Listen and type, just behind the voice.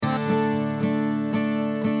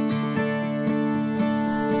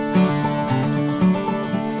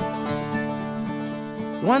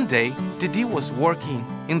One day, Didi was working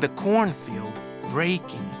in the cornfield,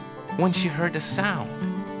 raking, when she heard a sound.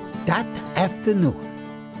 That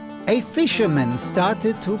afternoon, a fisherman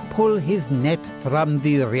started to pull his net from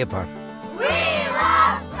the river. We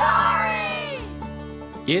love stories!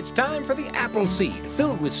 It's time for the Apple Seed,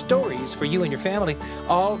 filled with stories for you and your family.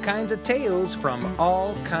 All kinds of tales from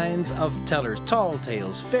all kinds of tellers. Tall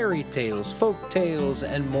tales, fairy tales, folk tales,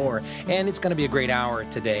 and more. And it's going to be a great hour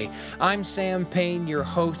today. I'm Sam Payne, your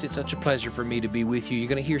host. It's such a pleasure for me to be with you. You're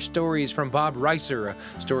going to hear stories from Bob Reiser,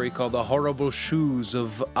 a story called The Horrible Shoes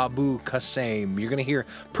of Abu Kasseim. You're going to hear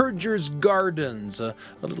Perjure's Gardens, a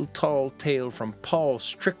little tall tale from Paul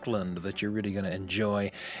Strickland that you're really going to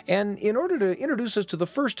enjoy. And in order to introduce us to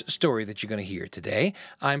the first story that you're going to hear today,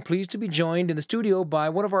 I'm pleased to be joined in the studio by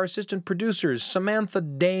one of our assistant producers, Samantha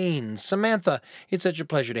Dane. Samantha, it's such a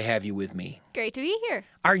pleasure to have you with me. Great to be here.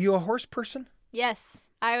 Are you a horse person? Yes.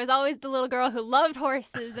 I was always the little girl who loved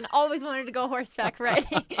horses and always wanted to go horseback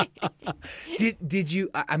riding. Did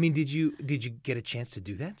you get a chance to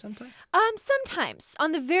do that sometime? Sometimes.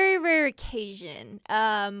 On the very rare occasion,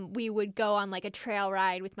 we would go on like a trail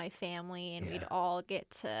ride with my family and we'd all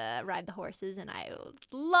get to ride the horses, and I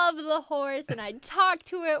loved the horse and I'd talk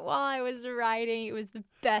to it while I was riding. It was the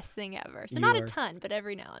best thing ever. So not a ton, but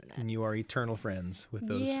every now and then. And you are eternal friends with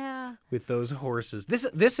those with those horses.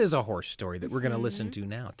 This is a horse story that we're going to listen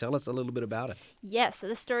to now. Tell us a little bit about it. Yes, so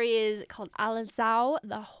the story is called Alazao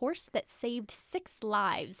the Horse That Saved 6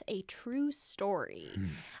 Lives, a true story,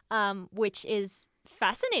 which is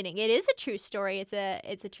fascinating. It is a true story. It's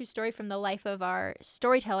a true story from the life of our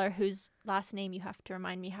storyteller, whose last name you have to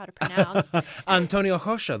remind me how to pronounce. Antonio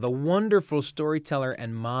Rocha, the wonderful storyteller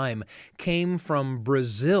and mime, came from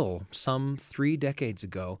Brazil some 3 decades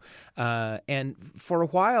ago. And for a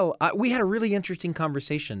while, we had a really interesting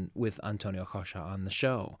conversation with Antonio Rocha on the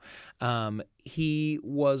show. He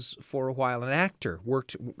was for a while an actor,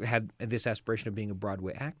 had this aspiration of being a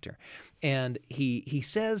Broadway actor. And he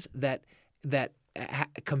says that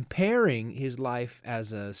comparing his life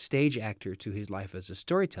as a stage actor to his life as a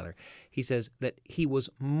storyteller, he says that he was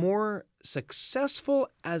more successful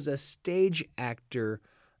as a stage actor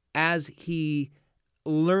as he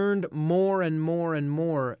learned more and more and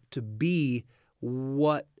more to be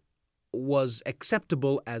what was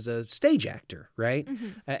acceptable as a stage actor, right?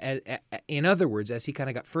 Mm-hmm. In other words, as he kind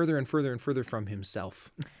of got further and further and further from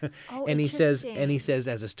himself. And he says,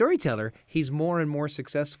 as a storyteller, he's more and more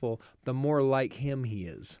successful the more like him he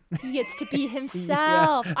is. He gets to be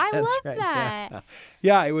himself. I love that.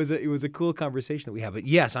 Yeah, it was a cool conversation that we had. But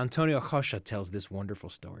yes, Antonio Rocha tells this wonderful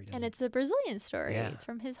story. And it's a Brazilian story. Yeah. It's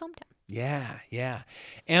from his hometown. Yeah.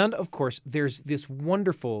 And of course, there's this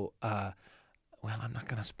wonderful. Well, I'm not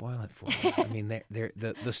going to spoil it for you. I mean,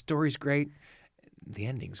 the story's great. The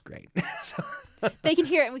ending's great. So, they can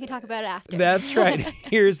hear it and we can talk about it after. That's right.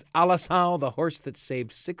 Here's Alazao, the Horse That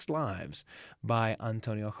Saved 6 Lives by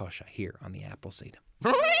Antonio Rocha here on the Apple Seed.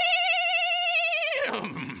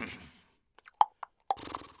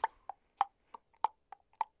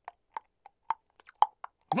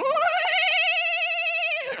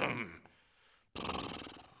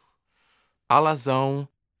 Alazao,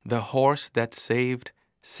 the Horse That Saved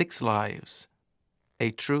 6 Lives, a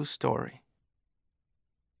true story.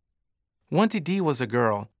 When Didi was a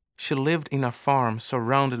girl, she lived in a farm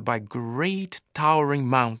surrounded by great towering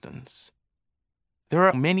mountains. There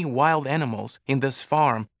are many wild animals in this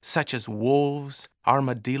farm, such as wolves,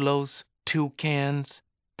 armadillos, toucans,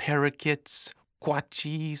 parakeets,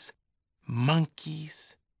 quachis,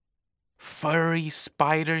 monkeys, furry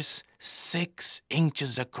spiders 6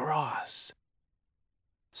 inches across,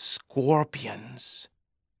 scorpions,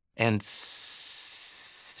 and snakes.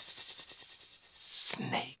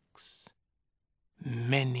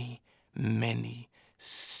 Many, many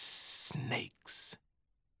snakes.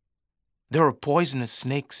 There are poisonous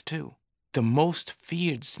snakes, too. The most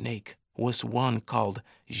feared snake was one called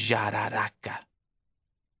Jararaca.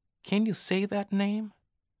 Can you say that name?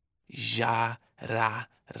 Jararaca.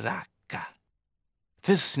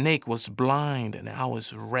 This snake was blind, and I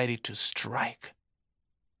was ready to strike.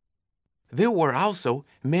 There were also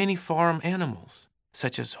many farm animals,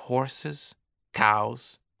 such as horses,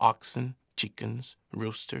 cows, oxen, chickens,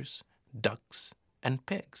 roosters, ducks, and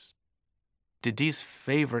pigs. Didi's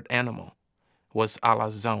favorite animal was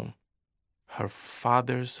Alazao, her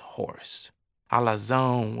father's horse.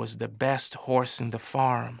 Alazao was the best horse in the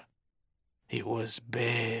farm. He was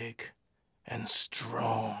big and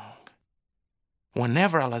strong.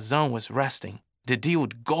 Whenever Alazao was resting, Didi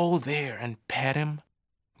would go there and pet him,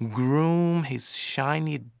 groom his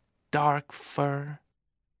shiny dark fur.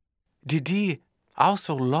 Didi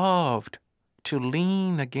also loved to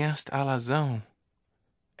lean against Alazao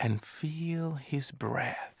and feel his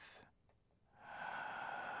breath.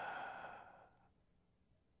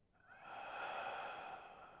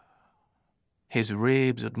 His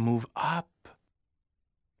ribs would move up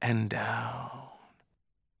and down.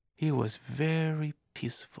 He was very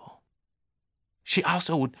peaceful. She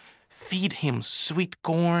also would feed him sweet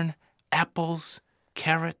corn, apples,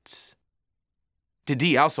 carrots.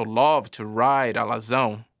 Didi also loved to ride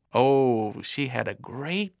Alazao. Oh, she had a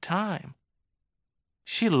great time.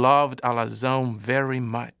 She loved Alazao very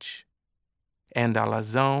much, and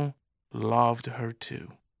Alazao loved her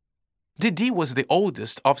too. Didi was the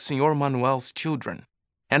oldest of Senor Manuel's children,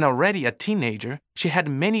 and already a teenager, she had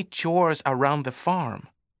many chores around the farm.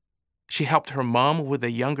 She helped her mom with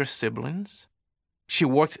the younger siblings. She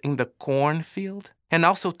worked in the cornfield and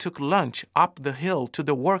also took lunch up the hill to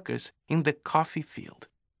the workers in the coffee field.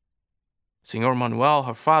 Senor Manuel,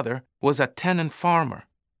 her father, was a tenant farmer,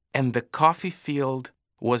 and the coffee field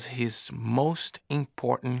was his most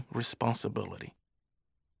important responsibility.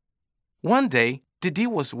 One day, Didi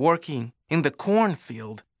was working in the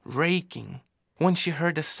cornfield, raking, when she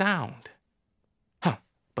heard a sound.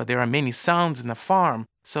 But there are many sounds in the farm,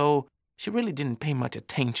 so she really didn't pay much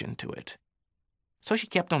attention to it. So she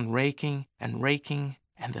kept on raking, and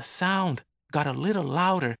the sound got a little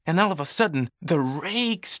louder, and all of a sudden, the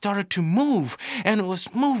rake started to move, and it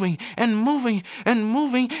was moving, and moving, and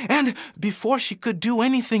moving, and before she could do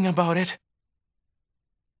anything about it,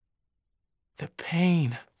 the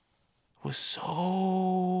pain was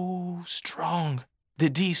so strong.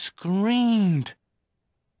 Didi screamed,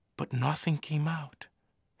 but nothing came out.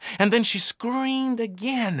 And then she screamed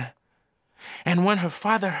again. And when her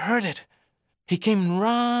father heard it, he came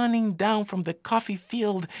running down from the coffee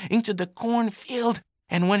field into the cornfield.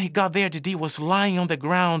 And when he got there, Didi was lying on the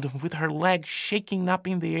ground with her leg shaking up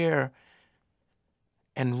in the air.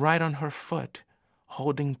 And right on her foot,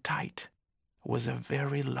 holding tight, was a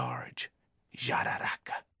very large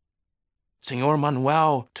jararaca. Senor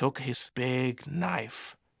Manuel took his big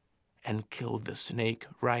knife and killed the snake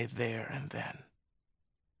right there and then.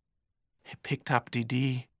 He picked up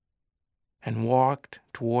Didi and walked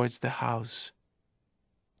towards the house.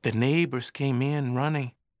 The neighbors came in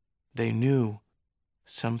running. They knew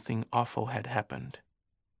something awful had happened.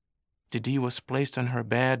 Didi was placed on her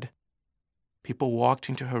bed. People walked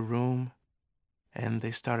into her room, and they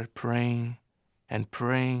started praying and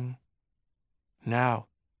praying. Now,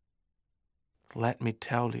 let me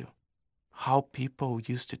tell you how people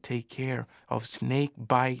used to take care of snake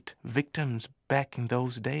bite victims back in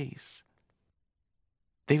those days.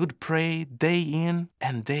 They would pray day in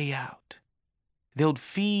and day out. They would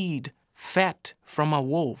feed fat from a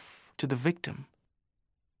wolf to the victim.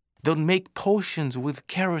 They would make potions with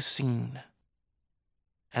kerosene.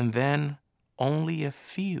 And then only a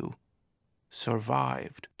few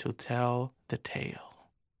survived to tell the tale.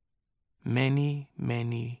 Many,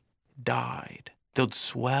 many died. They would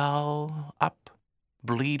swell up,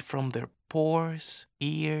 bleed from their pores,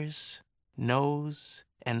 ears, nose,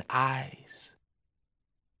 and eyes.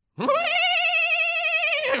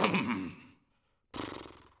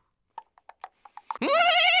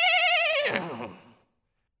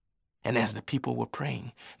 And as the people were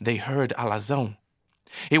praying, they heard Alazao.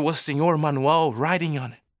 It was Senor Manuel riding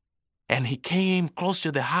on it. And he came close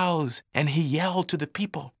to the house, and he yelled to the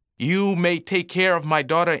people, "You may take care of my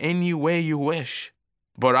daughter any way you wish,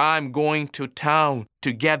 but I'm going to town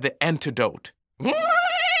to get the antidote."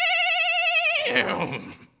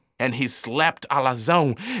 And he slapped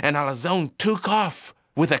Alazao, and Alazao took off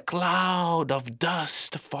with a cloud of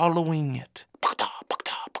dust following it.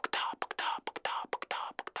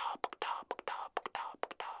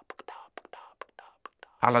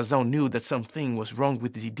 Alazao knew that something was wrong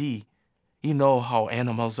with Didi. You know how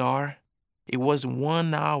animals are. It was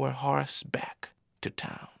 1 hour horseback to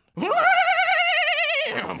town.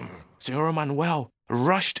 Senor Manuel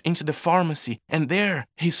rushed into the pharmacy, and there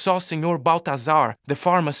he saw Senor Baltazar, the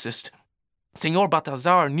pharmacist. Senor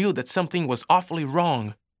Baltazar knew that something was awfully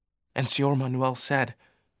wrong, and Senor Manuel said,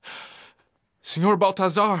 "Senor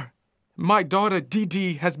Baltazar, my daughter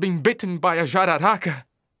Didi has been bitten by a jararaca.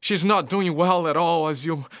 She's not doing well at all, as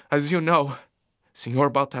you know." Senor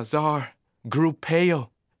Baltazar grew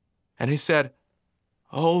pale, and he said,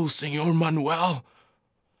 "Oh, Senor Manuel,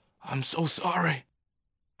 I'm so sorry.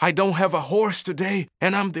 I don't have a horse today,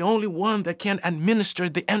 and I'm the only one that can administer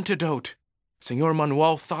the antidote." Senor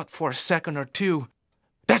Manuel thought for a second or two.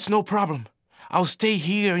 "That's no problem. I'll stay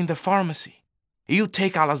here in the pharmacy. You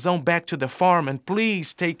take Alazao back to the farm, and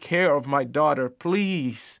please take care of my daughter,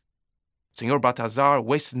 please." Senor Baltazar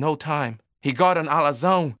wasted no time. He got on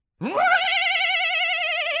Alazao,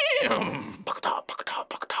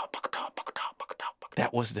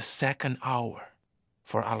 That was the second hour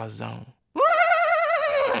for Alazao.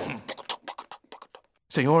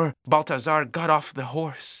 Senor Balthazar got off the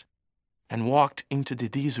horse and walked into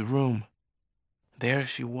Didi's room. There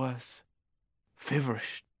she was,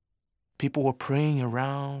 feverish. People were praying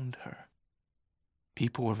around her.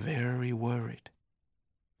 People were very worried.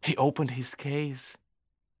 He opened his case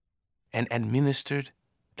and administered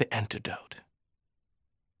the antidote.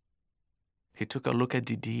 He took a look at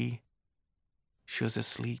Didi. She was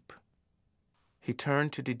asleep. He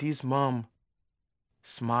turned to Didi's mom,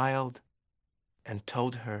 smiled, and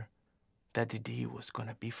told her that Didi was going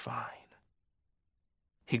to be fine.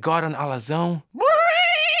 He got on Alazao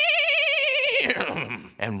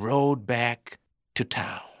and rode back to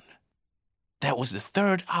town. That was the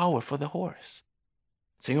third hour for the horse.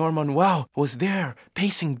 Senor Manuel was there,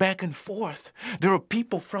 pacing back and forth. There were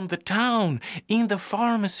people from the town in the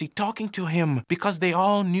pharmacy talking to him because they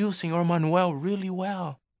all knew Senor Manuel really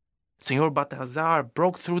well. Senor Balthazar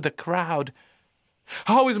broke through the crowd.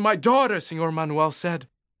 "How is my daughter?" Senor Manuel said.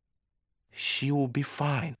 "She will be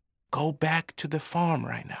fine. Go back to the farm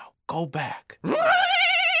right now. Go back."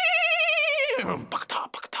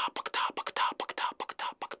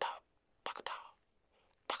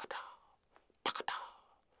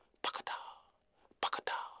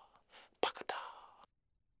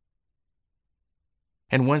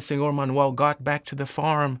 And when Senor Manuel got back to the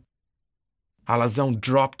farm, Alazao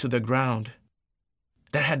dropped to the ground.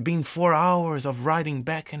 There had been 4 hours of riding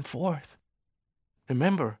back and forth.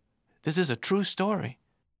 Remember, this is a true story.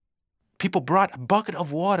 People brought a bucket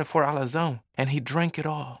of water for Alazao, and he drank it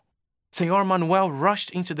all. Senor Manuel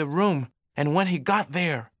rushed into the room, and when he got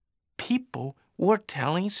there, people were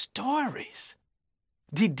telling stories.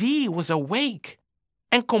 Didi was awake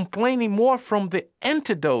and complaining more from the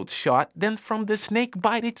antidote shot than from the snake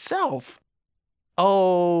bite itself.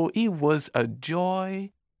 Oh, it was a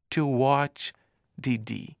joy to watch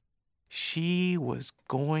Didi. She was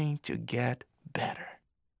going to get better.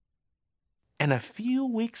 And a few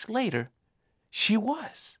weeks later, she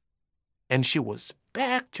was. And she was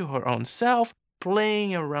back to her own self,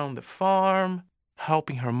 playing around the farm,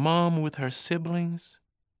 helping her mom with her siblings,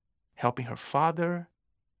 helping her father,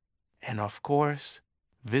 and of course,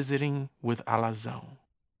 visiting with Alazao,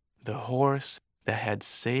 the horse that had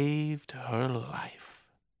saved her life.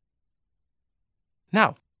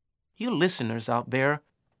 Now, you listeners out there,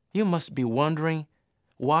 you must be wondering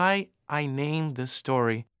why I named this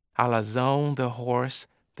story Alazao the Horse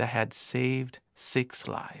that had saved 6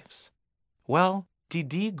 lives. Well,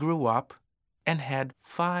 Didi grew up and had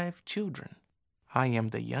 5 children. I am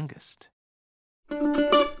the youngest.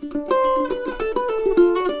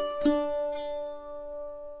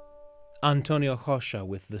 Antonio Rocha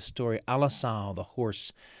with the story Alazao the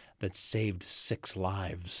Horse that saved 6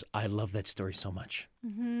 lives. I love that story so much.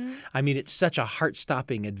 Mm-hmm. I mean, it's such a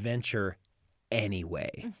heart-stopping adventure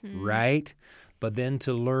anyway, right? But then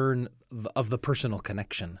to learn of the personal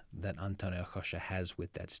connection that Antonio Rocha has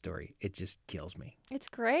with that story, it just kills me. It's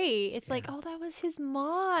great. It's like, oh, that was his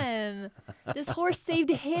mom. This horse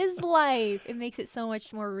saved his life. It makes it so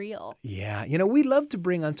much more real. Yeah. You know, we love to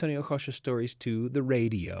bring Antonio Rocha stories to the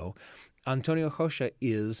radio. Antonio Rocha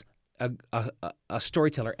is a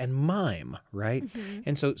storyteller and mime, right? Mm-hmm.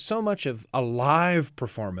 And so much of a live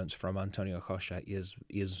performance from Antonio Rocha is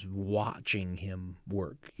watching him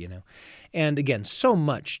work, you know. And again, so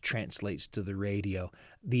much translates to the radio.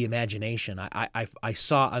 The imagination. I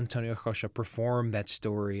saw Antonio Rocha perform that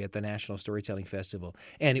story at the National Storytelling Festival,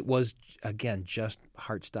 and it was, again, just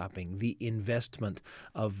heart-stopping. The investment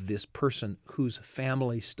of this person whose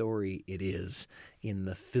family story it is in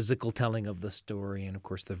the physical telling of the story and, of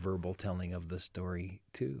course, the verbal telling of the story,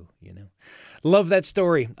 too, you know. Love that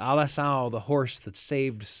story, Alazao, the Horse That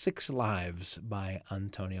Saved 6 Lives by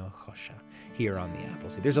Antonio Rocha, here on the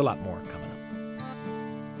Appleseed. There's a lot more coming up.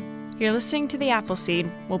 You're listening to The Appleseed.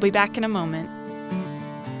 We'll be back in a moment.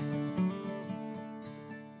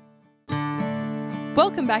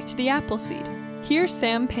 Welcome back to The Appleseed. Here's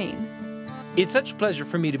Sam Payne. It's such a pleasure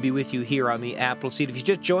for me to be with you here on the Appleseed. If you're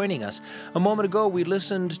just joining us, a moment ago we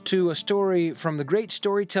listened to a story from the great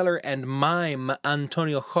storyteller and mime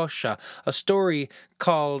Antonio Rocha, a story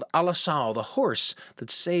called Alazao, the Horse That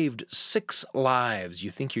Saved 6 Lives. You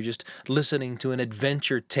think you're just listening to an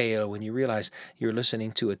adventure tale when you realize you're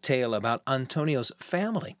listening to a tale about Antonio's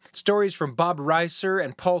family. Stories from Bob Reiser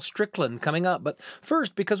and Paul Strickland coming up. But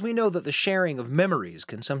first, because we know that the sharing of memories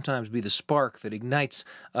can sometimes be the spark that ignites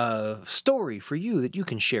a story for you that you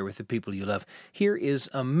can share with the people you love, here is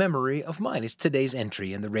a memory of mine. It's today's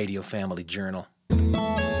entry in the Radio Family Journal.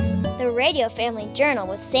 The Radio Family Journal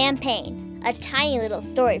with Sam Payne. A tiny little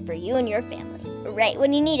story for you and your family, right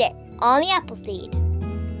when you need it, on the Appleseed.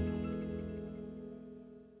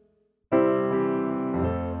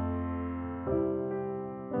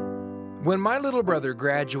 When my little brother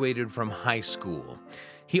graduated from high school,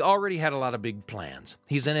 he already had a lot of big plans.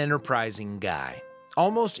 He's an enterprising guy.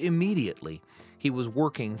 Almost immediately, he was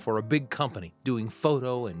working for a big company, doing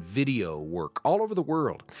photo and video work all over the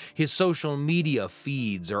world. His social media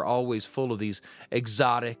feeds are always full of these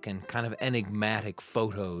exotic and kind of enigmatic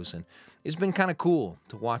photos, and it's been kind of cool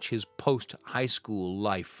to watch his post-high school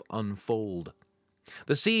life unfold.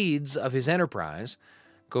 The seeds of his enterprise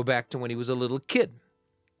go back to when he was a little kid.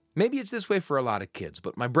 Maybe it's this way for a lot of kids,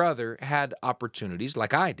 but my brother had opportunities,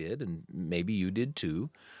 like I did, and maybe you did too,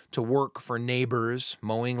 to work for neighbors,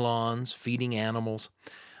 mowing lawns, feeding animals.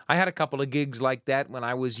 I had a couple of gigs like that when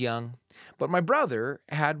I was young, but my brother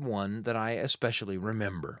had one that I especially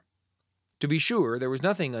remember. To be sure, there was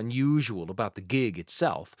nothing unusual about the gig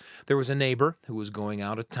itself. There was a neighbor who was going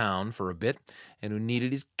out of town for a bit and who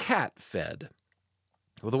needed his cat fed.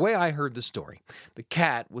 Well, the way I heard the story, the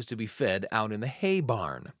cat was to be fed out in the hay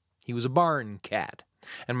barn. He was a barn cat,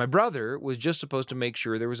 and my brother was just supposed to make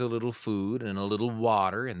sure there was a little food and a little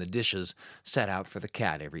water in the dishes set out for the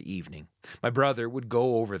cat every evening. My brother would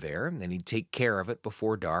go over there, and then he'd take care of it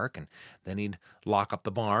before dark, and then he'd lock up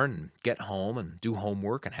the barn and get home and do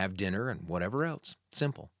homework and have dinner and whatever else.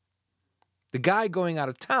 Simple. The guy going out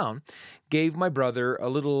of town gave my brother a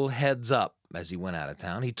little heads up as he went out of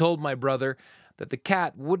town. He told my brother that the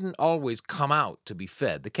cat wouldn't always come out to be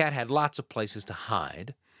fed. The cat had lots of places to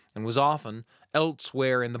hide and was often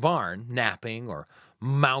elsewhere in the barn, napping or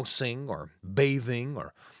mousing or bathing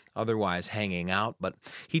or otherwise hanging out. But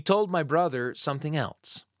he told my brother something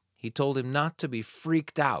else. He told him not to be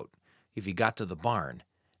freaked out if he got to the barn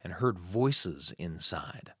and heard voices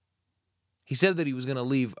inside. He said that he was going to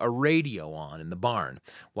leave a radio on in the barn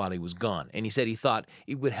while he was gone, and he said he thought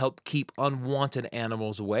it would help keep unwanted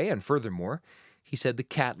animals away, and furthermore, he said the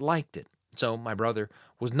cat liked it. So my brother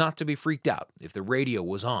was not to be freaked out if the radio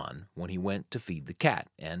was on when he went to feed the cat,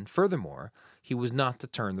 and furthermore, he was not to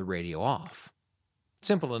turn the radio off.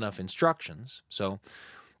 Simple enough instructions. So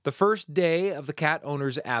the first day of the cat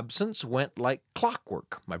owner's absence went like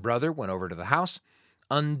clockwork. My brother went over to the house,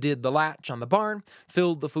 undid the latch on the barn,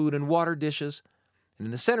 filled the food and water dishes, and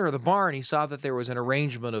in the center of the barn he saw that there was an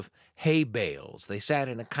arrangement of hay bales. They sat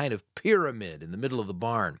in a kind of pyramid in the middle of the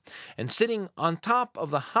barn, and sitting on top of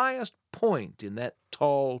the highest point in that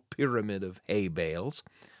tall pyramid of hay bales,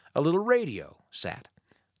 a little radio sat,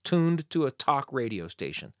 tuned to a talk radio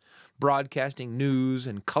station, broadcasting news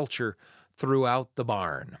and culture throughout the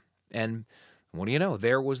barn. And what do you know,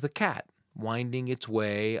 there was the cat, winding its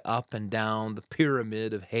way up and down the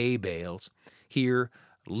pyramid of hay bales, here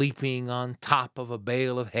leaping on top of a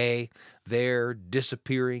bale of hay, there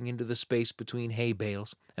disappearing into the space between hay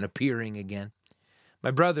bales and appearing again.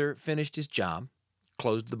 My brother finished his job,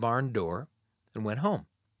 closed the barn door, and went home.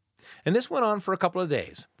 And this went on for a couple of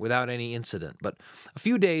days without any incident. But a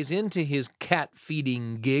few days into his cat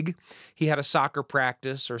feeding gig, he had a soccer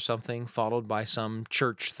practice or something, followed by some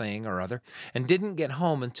church thing or other, and didn't get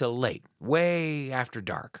home until late, way after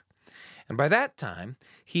dark. And by that time,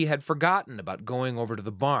 he had forgotten about going over to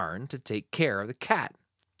the barn to take care of the cat.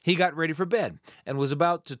 He got ready for bed and was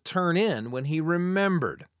about to turn in when he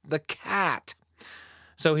remembered the cat.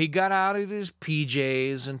 So he got out of his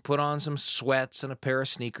PJs and put on some sweats and a pair of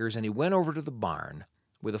sneakers, and he went over to the barn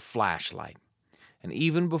with a flashlight. And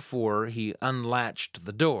even before he unlatched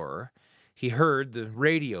the door, he heard the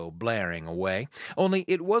radio blaring away, only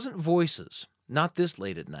it wasn't voices. Not this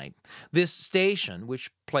late at night. This station, which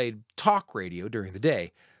played talk radio during the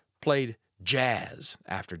day, played jazz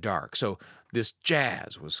after dark. So this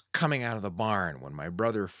jazz was coming out of the barn when my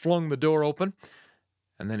brother flung the door open,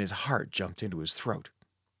 and then his heart jumped into his throat.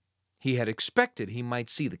 He had expected he might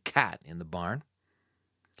see the cat in the barn.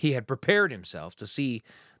 He had prepared himself to see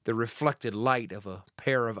the reflected light of a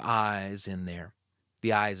pair of eyes in there,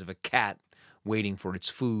 the eyes of a cat waiting for its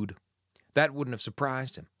food. That wouldn't have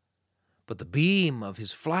surprised him. But the beam of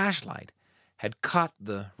his flashlight had caught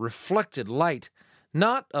the reflected light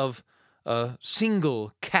not of a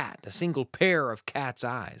single cat, a single pair of cat's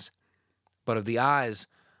eyes, but of the eyes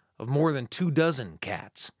of more than 24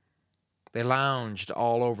 cats. They lounged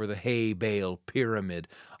all over the hay bale pyramid,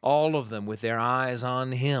 all of them with their eyes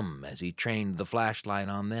on him as he trained the flashlight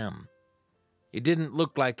on them. It didn't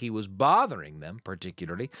look like he was bothering them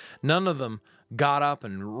particularly. None of them got up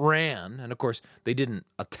and ran, and of course they didn't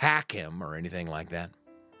attack him or anything like that.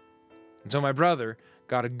 And so my brother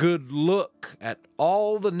got a good look at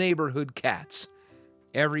all the neighborhood cats,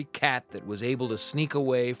 Every cat that was able to sneak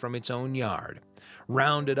away from its own yard,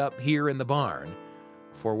 rounded up here in the barn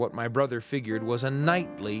for what my brother figured was a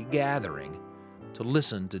nightly gathering to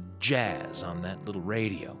listen to jazz on that little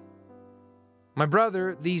radio. My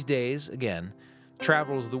brother, these days, again,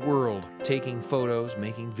 travels the world, taking photos,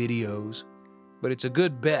 making videos, but it's a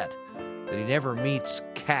good bet that he never meets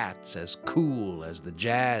cats as cool as the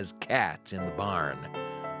jazz cats in the barn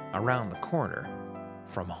around the corner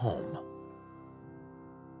from home.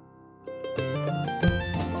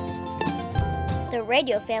 The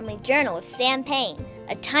Radio Family Journal with Sam Payne.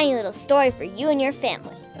 A tiny little story for you and your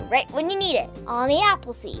family, right when you need it, on the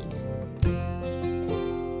Appleseed.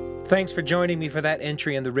 Thanks for joining me for that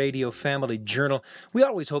entry in the Radio Family Journal. We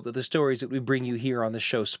always hope that the stories that we bring you here on the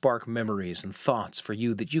show spark memories and thoughts for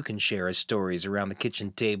you that you can share as stories around the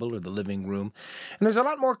kitchen table or the living room. And there's a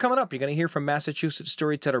lot more coming up. You're going to hear from Massachusetts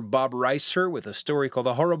storyteller Bob Reiser with a story called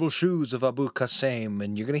The Horrible Shoes of Abu Kasseim.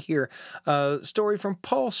 And you're going to hear a story from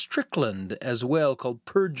Paul Strickland as well called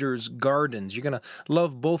Perjure's Gardens. You're going to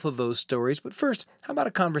love both of those stories. But first, how about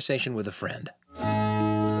a conversation with a friend?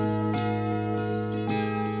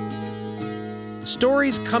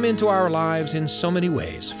 Stories come into our lives in so many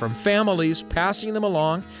ways, from families passing them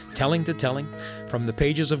along, telling to telling, from the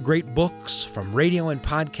pages of great books, from radio and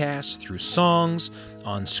podcasts, through songs,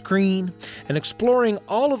 on screen, and exploring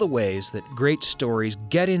all of the ways that great stories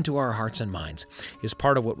get into our hearts and minds is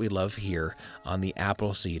part of what we love here on the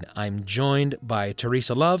Appleseed. I'm joined by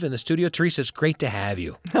Teresa Love in the studio. Teresa, it's great to have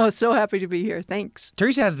you. Oh, so happy to be here. Thanks.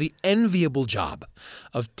 Teresa has the enviable job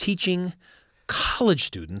of teaching college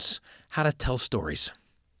students how to tell stories.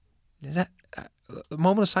 Is that a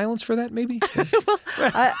moment of silence for that, maybe?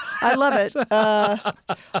 Well, I love it.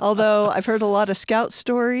 Although I've heard a lot of scout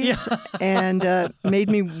stories and made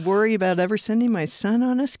me worry about ever sending my son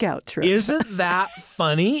on a scout trip. Isn't that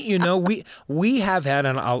funny? You know, we have had,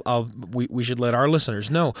 and we should let our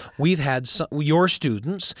listeners know, we've had your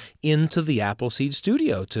students into the Appleseed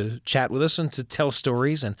studio to chat with us and to tell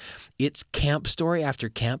stories, and it's camp story after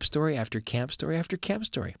camp story after camp story after camp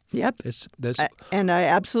story. Yep. And I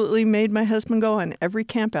absolutely made my husband go on every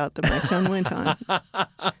camp out that my son went on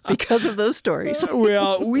because of those stories.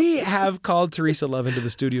 Well, we have called Teresa Love into the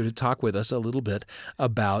studio to talk with us a little bit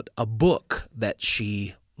about a book that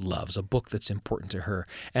she loves, a book that's important to her.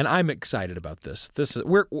 And I'm excited about this.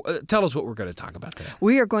 Tell us what we're going to talk about today.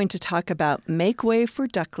 We are going to talk about Make Way for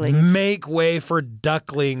Ducklings. Make Way for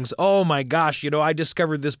Ducklings. Oh my gosh. You know, I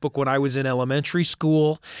discovered this book when I was in elementary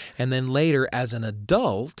school. And then later as an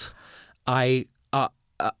adult, a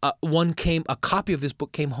copy of this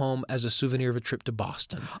book came home as a souvenir of a trip to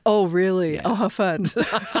Boston. Oh, really? Yeah. Oh, how fun.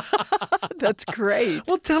 That's great.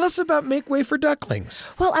 Well, tell us about Make Way for Ducklings.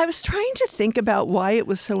 Well, I was trying to think about why it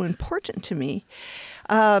was so important to me.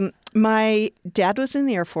 My dad was in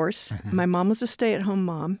the Air Force. Mm-hmm. My mom was a stay-at-home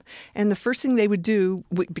mom. And the first thing they would do,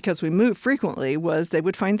 because we moved frequently, was they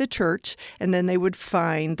would find the church and then they would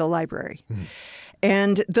find the library. Mm-hmm.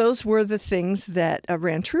 And those were the things that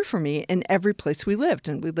ran true for me in every place we lived.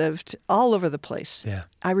 And we lived all over the place. Yeah.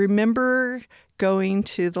 I remember going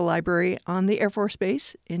to the library on the Air Force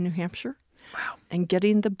Base in New Hampshire. Wow. And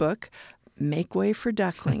getting the book, Make Way for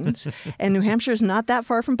Ducklings. And New Hampshire is not that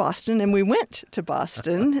far from Boston. And we went to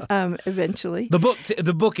Boston eventually.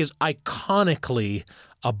 The book is iconically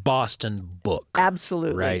a Boston book.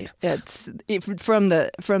 Absolutely. Right. It's from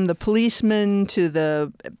the policemen to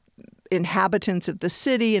the inhabitants of the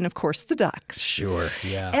city, and of course the ducks. Sure,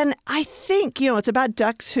 yeah. And I think, it's about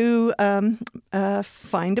ducks who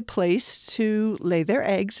find a place to lay their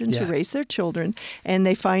eggs and to raise their children, and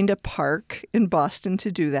they find a park in Boston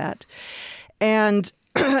to do that. And,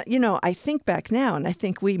 I think back now, and I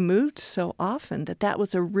think we moved so often that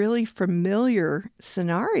was a really familiar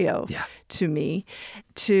scenario to me,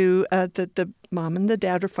 that the mom and the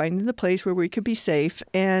dad were finding the place where we could be safe,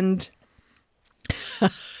 and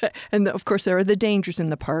of course, there are the dangers in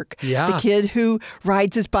the park. Yeah. The kid who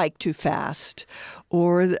rides his bike too fast,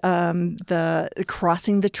 or the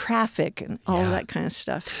crossing the traffic and all of that kind of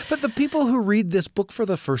stuff. But the people who read this book for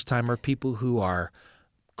the first time are people who are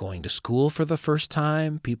going to school for the first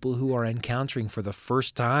time, people who are encountering for the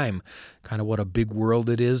first time kind of what a big world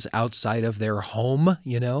it is outside of their home,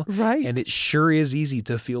 Right. And it sure is easy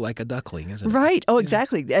to feel like a duckling, isn't it? Right. Oh,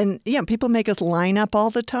 exactly. And people make us line up all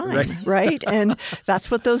the time, right? And that's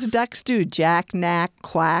what those ducks do. Jack, knack,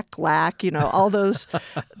 quack, lack, all those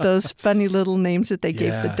funny little names that they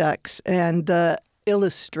gave the ducks. And the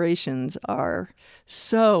illustrations are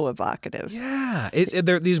so evocative. Yeah.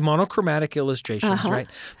 They're these monochromatic illustrations, right?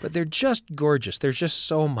 But they're just gorgeous. They're just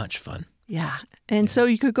so much fun. Yeah. And so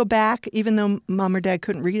you could go back, even though Mom or Dad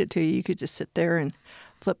couldn't read it to you, you could just sit there and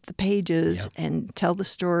flip the pages and tell the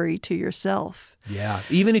story to yourself. Yeah.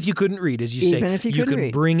 Even if you couldn't read, as you say, you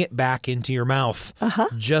can bring it back into your mouth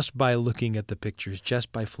just by looking at the pictures,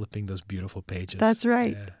 just by flipping those beautiful pages. That's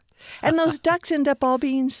right. Yeah. And those ducks end up all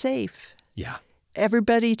being safe. Yeah.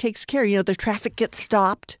 Everybody takes care. The traffic gets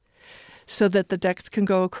stopped so that the ducks can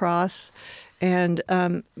go across. And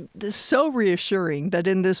it's so reassuring that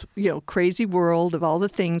in this, crazy world of all the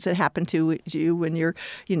things that happen to you when you're,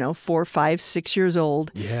 4, 5, 6 years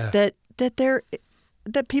old,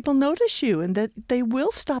 that people notice you and that they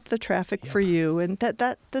will stop the traffic for you, and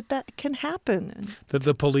that can happen. That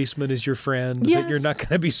the policeman is your friend. Yes. That you're not going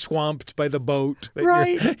to be swamped by the boat.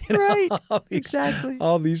 Right. Exactly.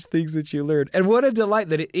 All these things that you learned. And what a delight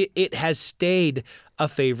that it has stayed a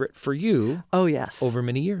favorite for you. Oh, yes. Over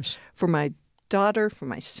many years. For my daughter, for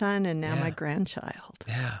my son, and now my grandchild.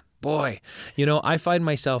 Yeah. Boy, I find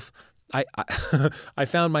myself... I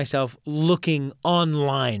found myself looking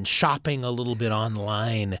online, shopping a little bit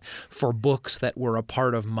online for books that were a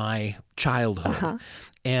part of my childhood.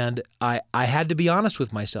 And I had to be honest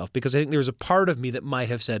with myself, because I think there was a part of me that might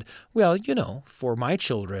have said, well, for my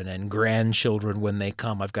children and grandchildren when they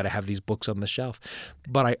come, I've got to have these books on the shelf.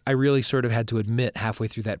 But I really sort of had to admit halfway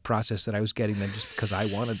through that process that I was getting them just because I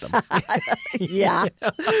wanted them. Yeah.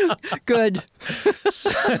 Good.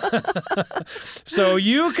 So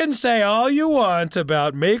you can say all you want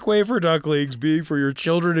about Make Way for Ducklings being for your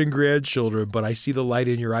children and grandchildren, but I see the light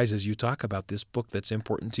in your eyes as you talk about this book that's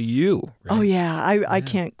important to you. Right? Oh, yeah. I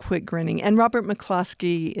can't quit grinning. And Robert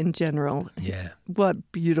McCloskey in general. Yeah.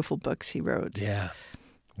 What beautiful books he wrote. Yeah.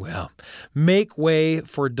 Well, Make Way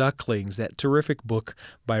for Ducklings, that terrific book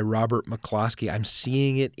by Robert McCloskey. I'm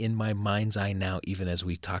seeing it in my mind's eye now, even as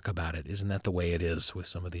we talk about it. Isn't that the way it is with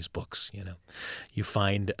some of these books? You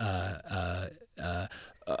find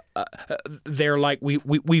they're like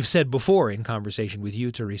we've said before in conversation with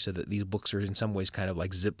you, Teresa, that these books are in some ways kind of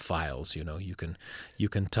like zip files. You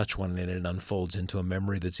can touch one and it unfolds into a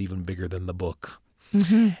memory that's even bigger than the book.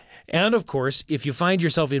 Mm-hmm. And of course, if you find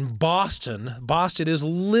yourself in Boston is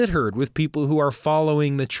littered with people who are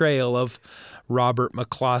following the trail of Robert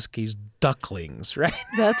McCloskey's Ducklings, right?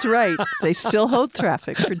 That's right. They still hold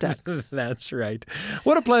traffic for ducks. That's right.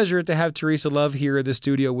 What a pleasure to have Teresa Love here in the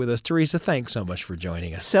studio with us. Teresa, thanks so much for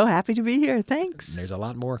joining us. So happy to be here. Thanks. There's a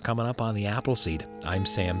lot more coming up on the Appleseed. I'm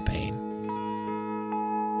Sam Payne.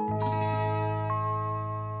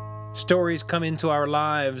 Stories come into our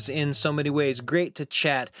lives in so many ways. Great to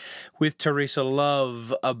chat with Teresa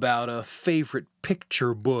Love about a favorite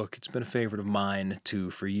picture book. It's been a favorite of mine,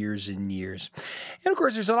 too, for years and years. And, of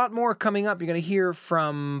course, there's a lot more coming up. You're going to hear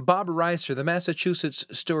from Bob Reiser, the Massachusetts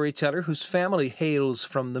storyteller whose family hails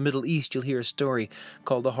from the Middle East. You'll hear a story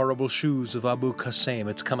called The Horrible Shoes of Abu Kasseim.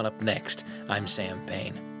 It's coming up next. I'm Sam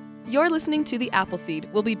Payne. You're listening to The Appleseed.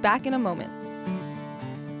 We'll be back in a moment.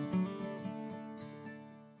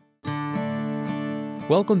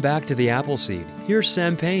 Welcome back to the Appleseed. Here's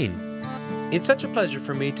Sam Payne. It's such a pleasure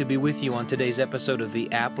for me to be with you on today's episode of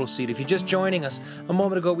The Appleseed. If you're just joining us, a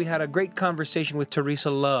moment ago we had a great conversation with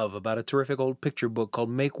Teresa Love about a terrific old picture book called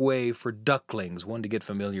Make Way for Ducklings, one to get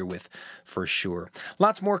familiar with for sure.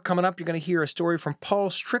 Lots more coming up. You're going to hear a story from Paul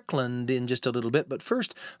Strickland in just a little bit, but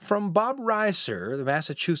first from Bob Reiser, the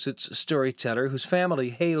Massachusetts storyteller whose family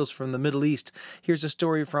hails from the Middle East. Here's a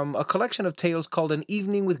story from a collection of tales called An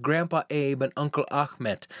Evening with Grandpa Abe and Uncle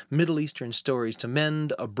Ahmet, Middle Eastern Stories to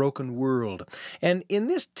Mend a Broken World. And in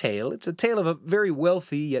this tale, it's a tale of a very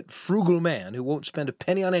wealthy yet frugal man who won't spend a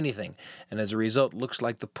penny on anything, and as a result looks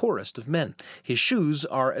like the poorest of men. His shoes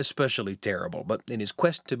are especially terrible, but in his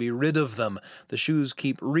quest to be rid of them, the shoes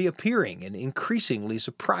keep reappearing in increasingly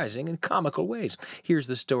surprising and comical ways. Here's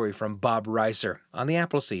the story from Bob Reiser on the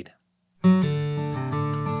Appleseed.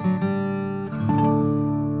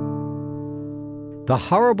 The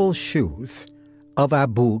Horrible Shoes of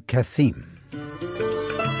Abu Kasseim.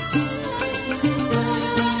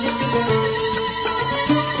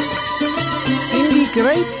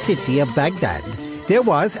 Great city of Baghdad, there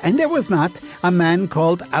was, and there was not, a man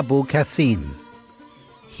called Abu Kasseim.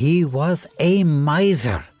 He was a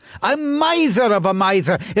miser of a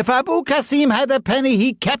miser. If Abu Kasseim had a penny,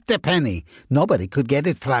 he kept a penny. Nobody could get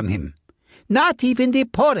it from him. Not even the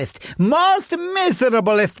poorest, most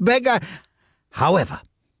miserablest beggar. However,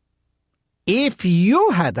 if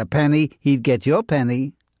you had a penny, he'd get your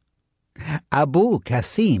penny. Abu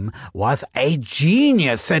Kasseim was a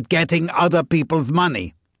genius at getting other people's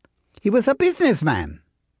money. He was a businessman.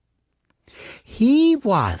 He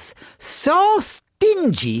was so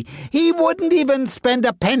stingy, he wouldn't even spend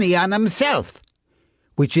a penny on himself.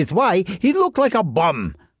 which is why he looked like a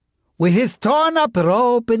bum, with his torn-up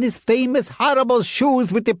robe and his famous horrible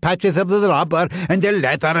shoes with the patches of the rubber and the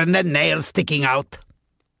leather and the nails sticking out.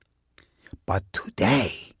 But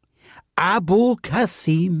today, Abu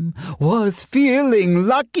Kasseim was feeling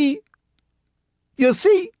lucky. You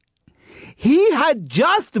see, he had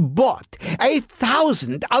just bought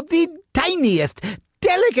 1,000 of the tiniest,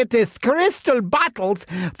 delicatest crystal bottles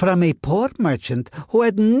from a poor merchant who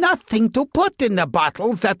had nothing to put in the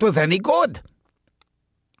bottles that was any good.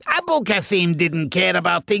 Abu Kasseim didn't care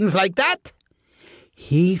about things like that.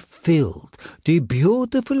 He filled the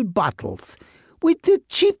beautiful bottles with the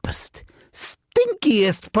cheapest,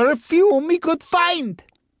 stinkiest perfume he could find.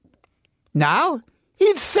 Now,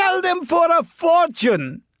 he'd sell them for a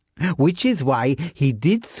fortune, which is why he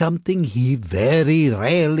did something he very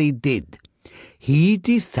rarely did. He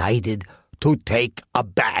decided to take a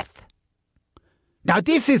bath. Now,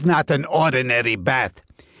 this is not an ordinary bath.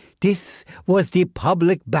 This was the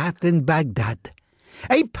public bath in Baghdad,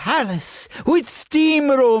 a palace with steam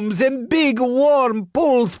rooms and big warm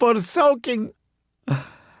pools for soaking.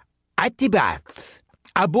 At the baths,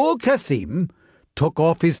 Abu Kasseim took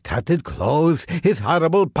off his tattered clothes, his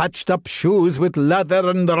horrible patched-up shoes with leather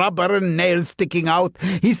and rubber and nails sticking out.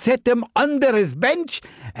 He set them under his bench,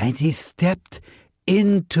 and he stepped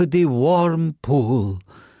into the warm pool,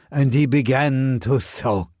 and he began to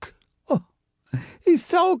soak. Oh, he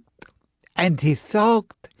soaked, and he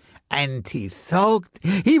soaked, and he soaked.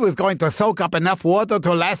 He was going to soak up enough water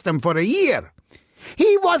to last him for a year.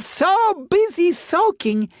 He was so busy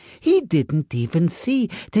soaking, he didn't even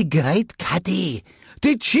see the great Qadi,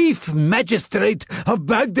 the chief magistrate of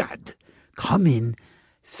Baghdad, come in,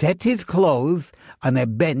 set his clothes on a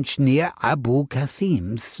bench near Abu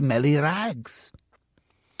Kasseim's smelly rags.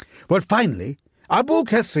 Well, finally, Abu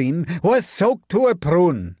Kasseim was soaked to a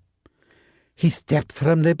prune. He stepped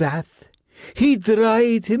from the bath. He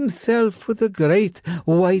dried himself with a great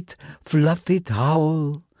white fluffy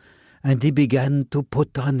towel, and he began to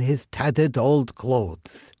put on his tattered old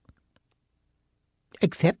clothes.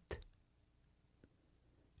 Except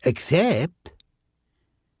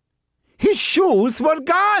his shoes were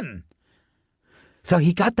gone. So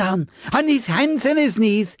he got down on his hands and his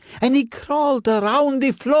knees, and he crawled around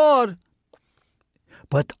the floor.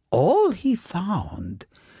 But all he found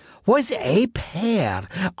was a pair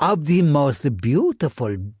of the most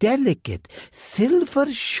beautiful, delicate,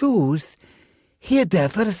 silver shoes he had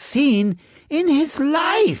ever seen in his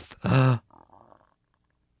life. Where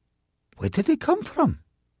did they come from?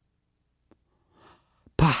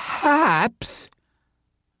 Perhaps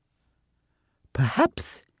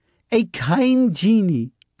a kind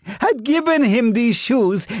genie had given him these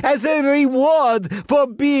shoes as a reward for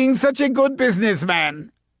being such a good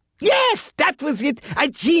businessman. Yes, that was it, a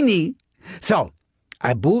genie. So,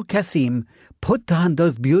 Abu Kasseim put on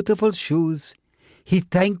those beautiful shoes. He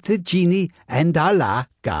thanked the genie and Allah,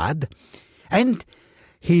 God, and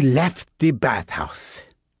he left the bathhouse.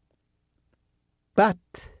 But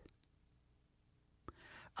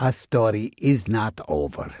our story is not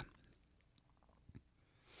over.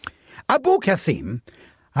 Abu Kasseim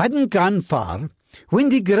hadn't gone far when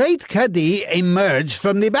the great Qadi emerged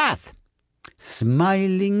from the bath.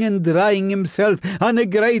 Smiling and drying himself on a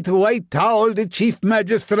great white towel, the chief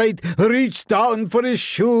magistrate reached down for his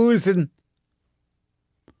shoes and...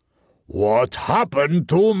 "What happened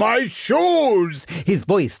to my shoes?" His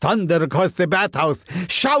voice thundered across the bathhouse.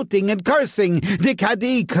 Shouting and cursing, the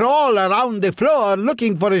Qadi crawled around the floor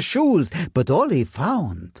looking for his shoes, but all he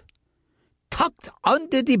found, tucked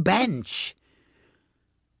under the bench,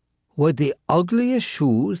 were the ugliest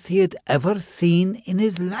shoes he had ever seen in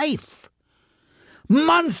his life.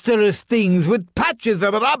 Monstrous things with patches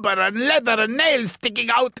of rubber and leather and nails sticking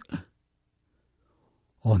out.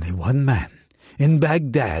 Only one man in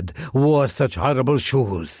Baghdad wore such horrible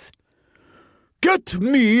shoes. "Get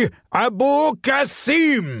me Abu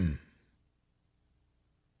Kasseim!"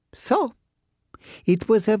 So, it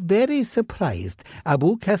was a very surprised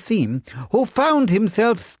Abu Kasseim who found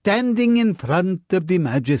himself standing in front of the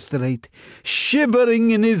magistrate,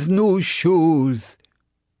 shivering in his new shoes.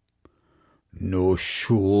 "No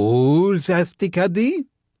shoes?" asked the Qadi.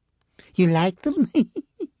 "You like them?"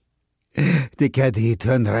 The Qadi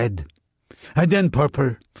turned red, and then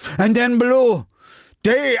purple, and then blue.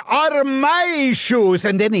 "They are my shoes!"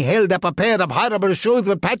 And then he held up a pair of horrible shoes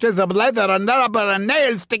with patches of leather and rubber and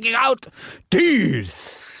nails sticking out.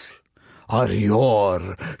 "These are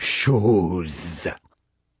your shoes."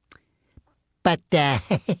 "But a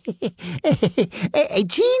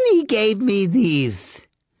genie gave me these."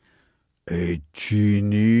 "A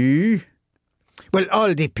genie?" Well,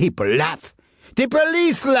 all the people laughed. The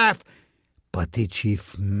police laugh. But the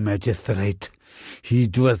chief magistrate, he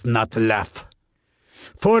does not laugh.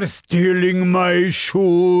 For stealing my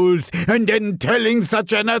shoes and then telling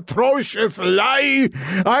such an atrocious lie,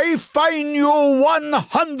 I fine you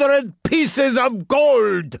 100 pieces of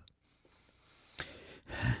gold.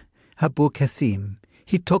 Abu Kasseim,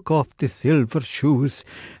 he took off the silver shoes,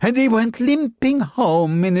 and he went limping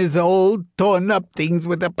home in his old torn-up things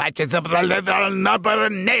with the patches of the leather and rubber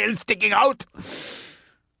and nails sticking out.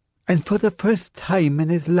 And for the first time in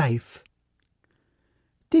his life,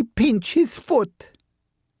 they pinch his foot.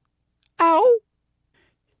 Ow!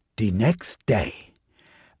 The next day,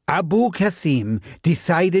 Abu Kasseim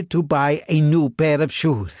decided to buy a new pair of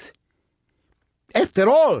shoes. After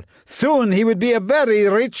all, soon he would be a very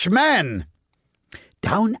rich man.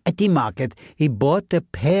 Down at the market, he bought a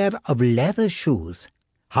pair of leather shoes,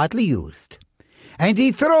 hardly used, and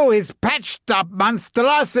he threw his patched-up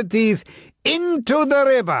monstrosities into the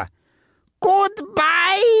river.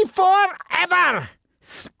 Goodbye forever!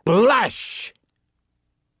 Splash!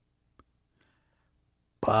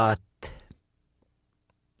 But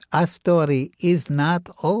our story is not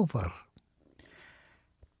over.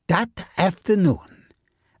 That afternoon,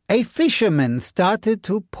 a fisherman started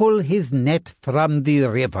to pull his net from the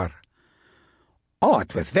river. Oh,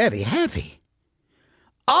 it was very heavy.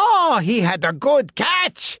 Oh, he had a good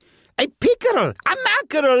catch. A pickerel, a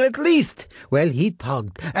mackerel at least. Well, he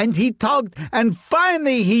tugged, and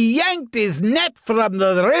finally he yanked his net from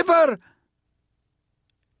the river.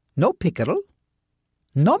 No pickerel,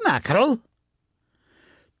 no mackerel.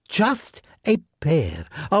 Just a pair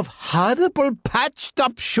of horrible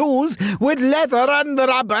patched-up shoes with leather and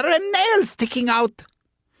rubber and nails sticking out.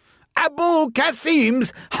 Abu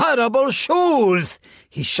Kasseim's horrible shoes,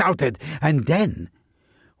 he shouted, and then,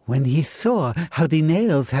 when he saw how the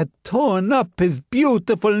nails had torn up his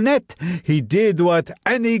beautiful net, he did what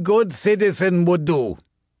any good citizen would do.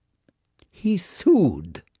 He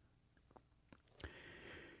sued.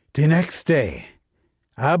 The next day,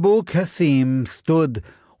 Abu Kasseim stood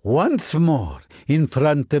once more in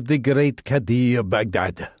front of the great Qadi of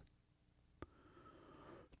Baghdad.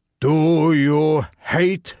 "Do you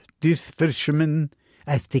hate this fisherman?"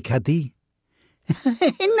 asked the Qadi.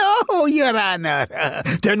 "No, Your Honor."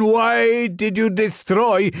 "Then why did you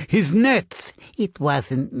destroy his nets?" "It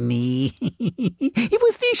wasn't me. It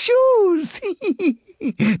was the shoes."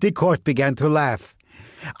 The court began to laugh.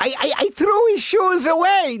 I threw his shoes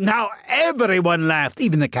away. Now everyone laughed,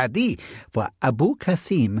 even the Qadi, for Abu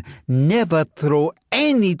Kasseim never threw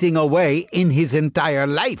anything away in his entire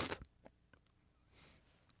life.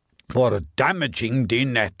 "For damaging the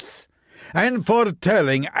nets and for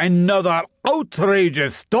telling another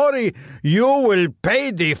outrageous story, you will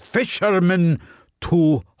pay the fisherman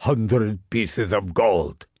 200 pieces of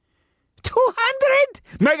gold." 200?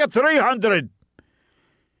 "Make it 300.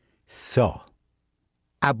 So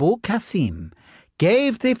Abu Kasseim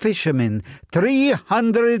gave the fisherman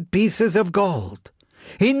 300 pieces of gold,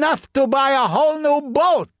 enough to buy a whole new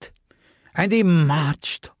boat, and he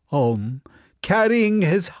marched home, carrying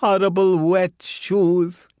his horrible wet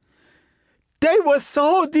shoes. They were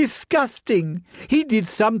so disgusting. He did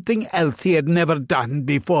something else he had never done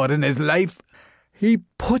before in his life. He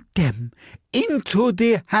put them into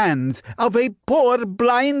the hands of a poor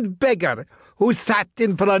blind beggar who sat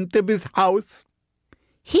in front of his house.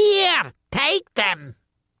 "Here, take them."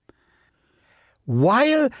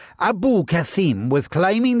 While Abu Kasseim was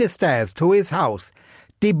climbing the stairs to his house,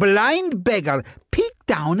 the blind beggar peeked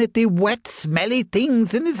down at the wet, smelly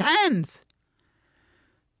things in his hands.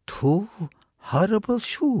 2 horrible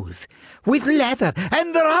shoes with leather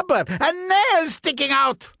and rubber and nails sticking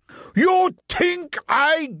out. "You think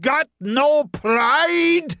I got no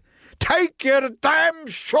pride? Take your damn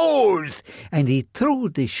shoes!" And he threw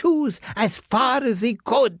the shoes as far as he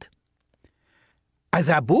could. As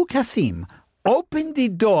Abu Kasseim opened the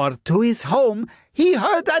door to his home, he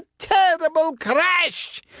heard a terrible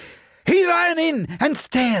crash. He ran in and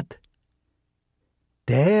stared.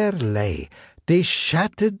 There lay the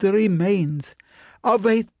shattered remains of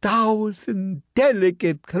 1,000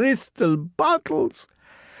 delicate crystal bottles.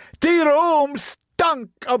 The room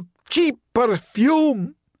stunk of cheap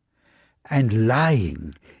perfume. And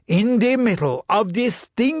lying in the middle of this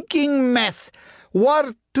stinking mess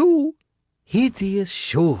were 2 hideous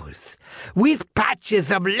shoes with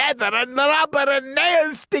patches of leather and rubber and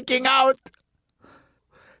nails sticking out.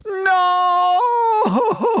 "No!"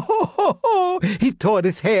 He tore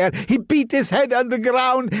his hair. He beat his head on the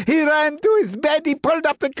ground. He ran to his bed. He pulled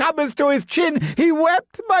up the covers to his chin. He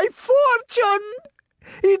wept, "My fortune!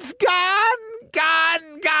 It's gone,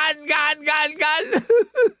 Gone, gone, gone, gone, gone.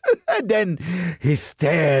 And then he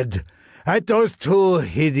stared at those two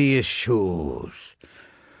hideous shoes.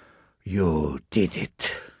 You did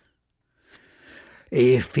it.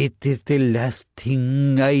 If it is the last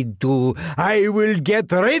thing I do, I will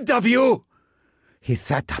get rid of you. He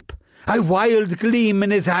sat up, a wild gleam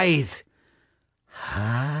in his eyes.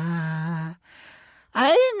 Ah,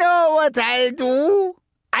 I know what I'll do.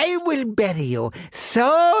 I will bury you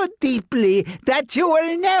so deeply that you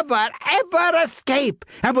will never, ever escape.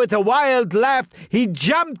 And with a wild laugh, he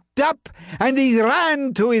jumped up and he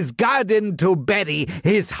ran to his garden to bury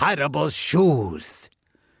his horrible shoes.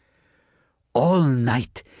 All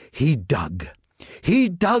night he dug. He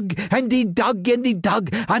dug and he dug and he dug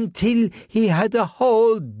until he had a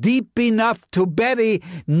hole deep enough to bury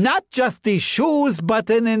not just the shoes but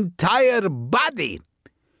an entire body.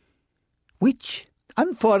 Which,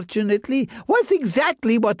 unfortunately, was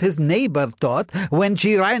exactly what his neighbor thought when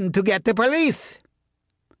she ran to get the police.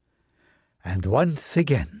 And once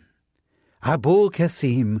again, Abu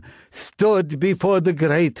Kasseim stood before the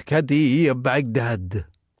great Qadi of Baghdad.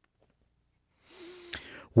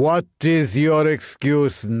 What is your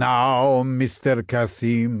excuse now, Mr.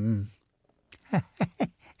 Kasseim?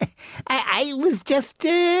 I was just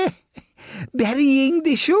burying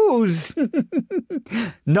the shoes.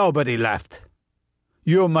 Nobody laughed.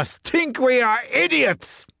 You must think we are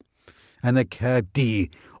idiots. And the Qadi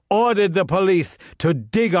ordered the police to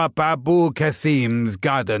dig up Abu Kasseim's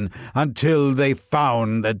garden until they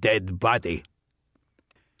found the dead body.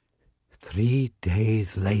 3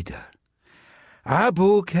 days later,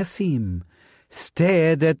 Abu Kasseim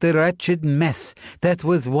stared at the wretched mess that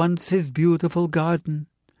was once his beautiful garden.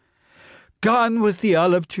 Gone was the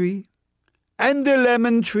olive tree, and the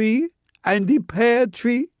lemon tree, and the pear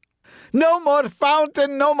tree. No more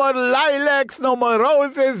fountain, no more lilacs, no more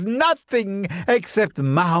roses, nothing except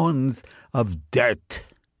mounds of dirt.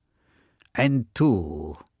 And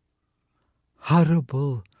 2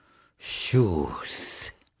 horrible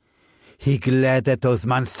shoes. He glared at those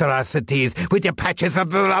monstrosities with the patches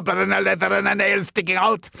of the rubber and the leather and the nails sticking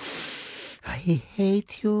out. I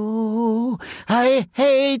hate you. I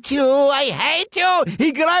hate you. I hate you.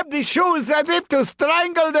 He grabbed the shoes as if to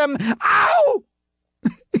strangle them. Ow!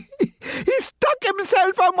 He stuck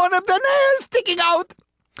himself on one of the nails sticking out.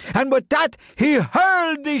 And with that, he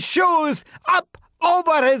hurled the shoes up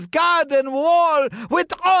over his garden wall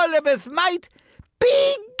with all of his might.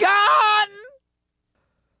 Be gone!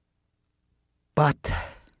 But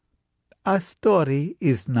a story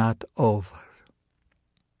is not over.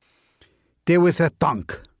 There was a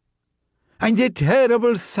thunk, and the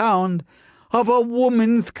terrible sound of a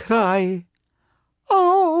woman's cry.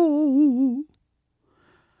 Oh!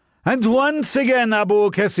 And once again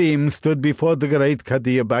Abu Kasseim stood before the great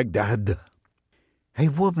Qadi of Baghdad. A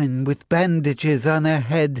woman with bandages on her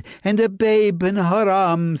head and a babe in her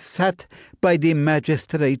arms sat by the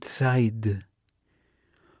magistrate's side.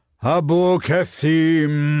 Abu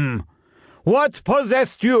Kasseim, what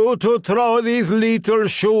possessed you to throw these little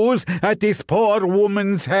shoes at this poor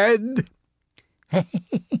woman's head? Your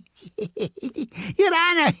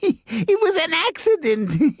Honor, it was an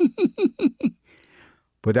accident.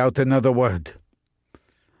 Without another word,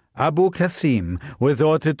 Abu Kasseim was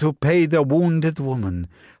ordered to pay the wounded woman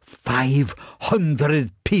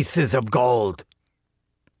 500 pieces of gold.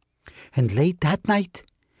 And late that night,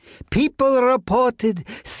 people reported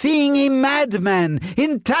seeing a madman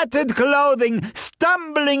in tattered clothing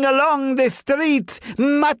stumbling along the streets,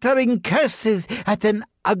 muttering curses at an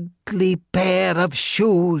ugly pair of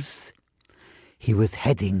shoes. He was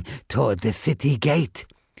heading toward the city gate.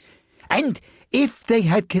 And if they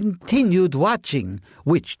had continued watching,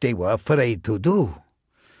 which they were afraid to do,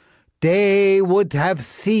 they would have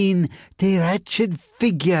seen the wretched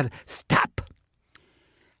figure stop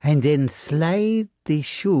and then slide the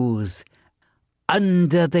shoes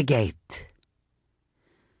under the gate.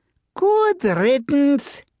 Good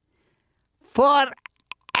riddance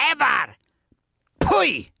forever.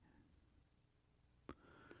 Pooh!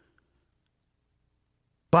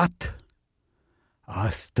 But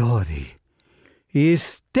our story is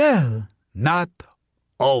still not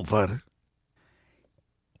over.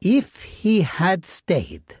 If he had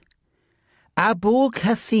stayed, Abu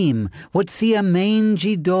Kasseim would see a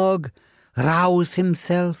mangy dog rouse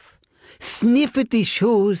himself, sniff at the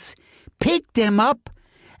shoes, pick them up,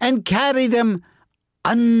 and carry them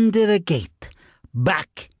under a gate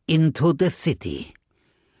back into the city,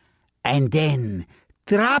 and then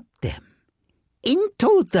drop them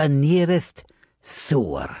into the nearest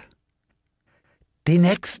sewer. The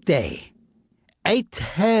next day, A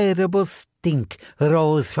terrible stink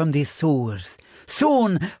rose from the sewers.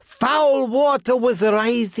 Soon foul water was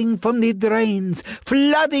rising from the drains,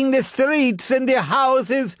 flooding the streets and the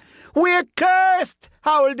houses. "We're cursed!"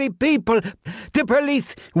 howled the people. The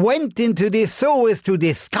police went into the sewers to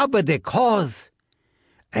discover the cause.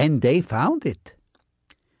 And they found it.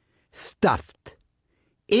 Stuffed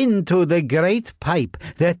into the great pipe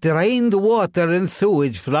that drained water and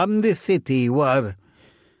sewage from the city were,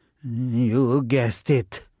 you guessed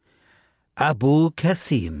it, Abu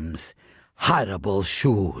Kasseim's horrible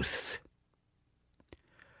shoes.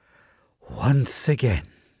 Once again,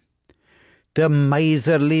 the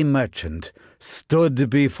miserly merchant stood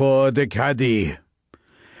before the Cadi.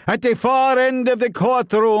 At the far end of the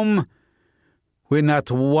courtroom, where not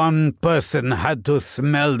one person had to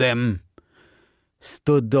smell them,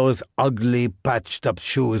 stood those ugly patched-up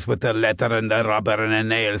shoes with the leather and the rubber and the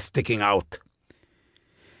nails sticking out.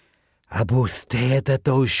 Abu stared at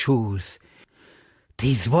those shoes.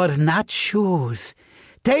 These were not shoes.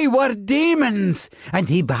 They were demons, and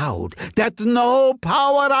he vowed that no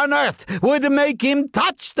power on earth would make him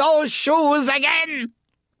touch those shoes again.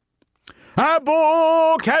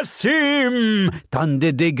 "Abu Kasseim,"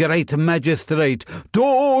 thundered the great magistrate,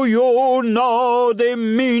 "do you know the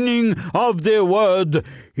meaning of the word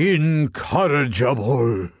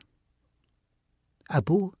incorrigible?"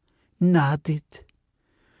 Abu nodded.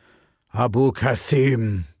 "Abu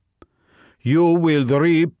Kasseim, you will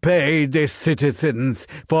repay the citizens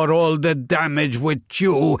for all the damage which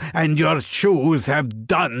you and your shoes have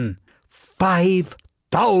done.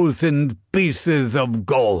 5,000 pieces of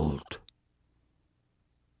gold."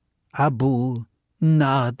 Abu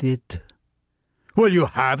nodded. "Will you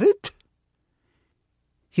have it?"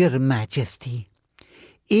 "Your Majesty,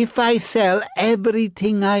 if I sell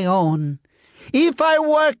everything I own, if I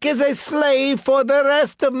work as a slave for the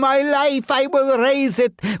rest of my life, I will raise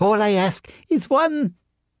it. All I ask is one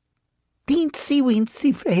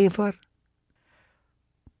teensy-weensy favor.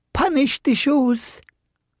 Punish the shoes."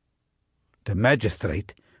 The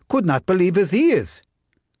magistrate could not believe his ears.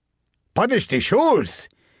 "Punish the shoes?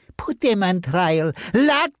 Put them on trial.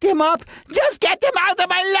 Lock them up. Just get them out of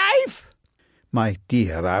my life." "My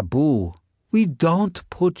dear Abu, we don't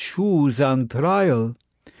put shoes on trial."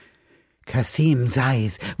 Kasseim's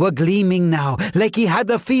eyes were gleaming now, like he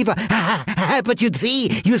had a fever. "But you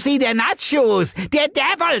see, they're not shoes. They're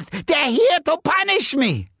devils. They're here to punish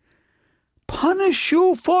me." "Punish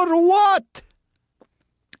you for what?"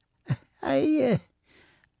 I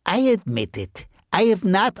admit it. I have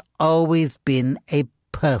not always been a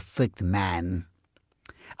perfect man.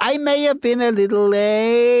 I may have been a little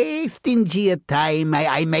stingy at time.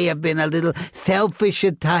 I may have been a little selfish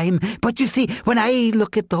at time. But you see, when I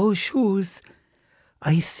look at those shoes,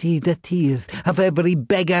 I see the tears of every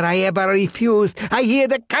beggar I ever refused. I hear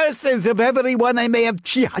the curses of everyone I may have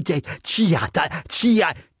cheated.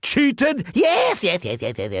 Yes, you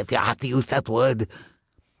have to use that word.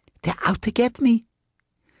 They're out to get me.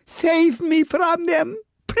 Save me from them,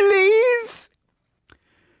 please."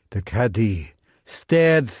 The Cadi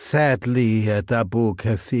stared sadly at Abu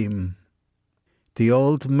Kasseim. The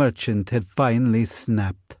old merchant had finally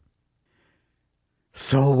snapped.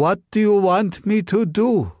 "So what do you want me to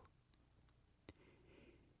do?"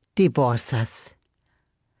 "Divorce us.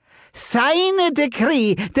 Sign a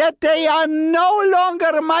decree that they are no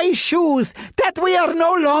longer my shoes, that we are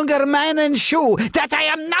no longer man and shoe, that I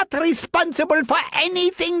am not responsible for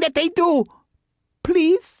anything that they do.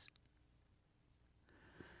 Please?"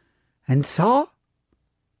 And so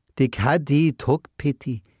the Cadi took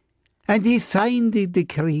pity, and he signed the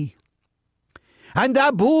decree. And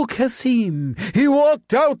Abu Kasseim, he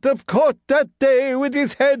walked out of court that day with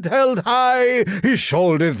his head held high, his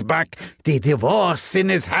shoulders back, the divorce in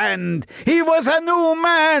his hand. He was a new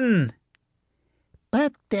man.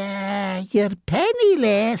 "But you're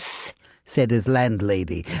penniless," said his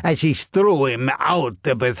landlady, as she threw him out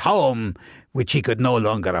of his home, which he could no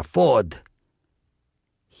longer afford.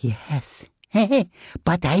 "Yes,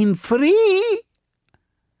 but I'm free."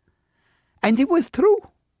 And it was true.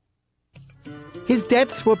 His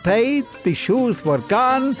debts were paid, the shoes were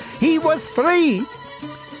gone, he was free.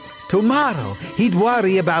 Tomorrow he'd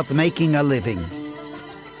worry about making a living.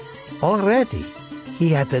 Already he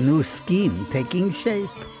had a new scheme taking shape.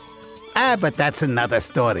 But that's another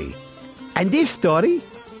story. And this story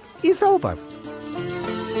is over.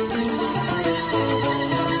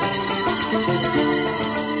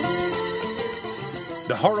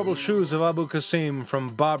 The Horrible Shoes of Abu Kasseim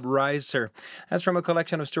from Bob Reiser. That's from a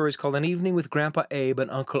collection of stories called An Evening with Grandpa Abe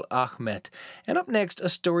and Uncle Ahmet. And up next, a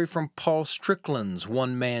story from Paul Strickland's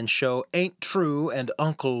one-man show, Ain't True and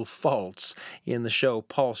Uncle False. In the show,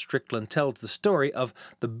 Paul Strickland tells the story of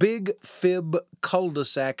the Big Fib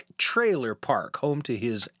cul-de-sac trailer park, home to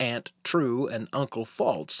his Aunt True and Uncle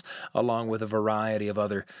False, along with a variety of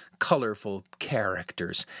other colorful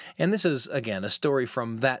characters. And this is, again, a story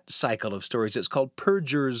from that cycle of stories. It's called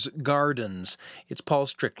Perjure's Gardens. It's Paul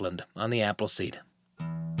Strickland on the Appleseed.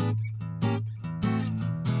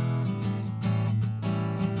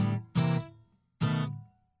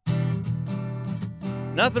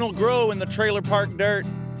 Nothing'll grow in the trailer park dirt.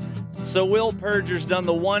 So Will Perjure's done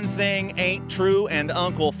the one thing Ain't True and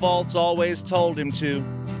Uncle False always told him to.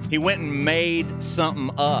 He went and made something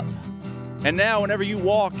up. And now whenever you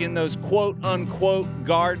walk in those quote-unquote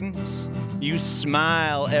gardens, you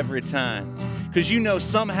smile every time. Because you know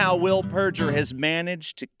somehow Will Perjure has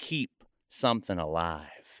managed to keep something alive.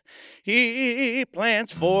 He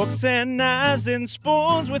plants forks and knives and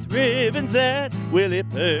spoons with ribbons that Willie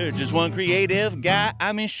Perjure's one creative guy.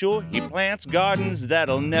 I mean, sure, he plants gardens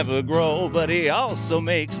that'll never grow, but he also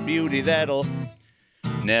makes beauty that'll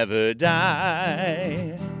never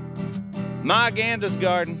die. My Ganda's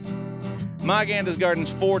garden's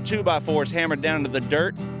 4 2x4s hammered down into the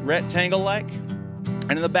dirt, rectangle-like.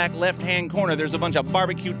 And in the back left-hand corner, there's a bunch of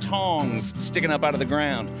barbecue tongs sticking up out of the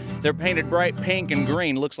ground. They're painted bright pink and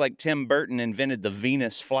green. Looks like Tim Burton invented the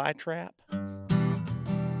Venus flytrap.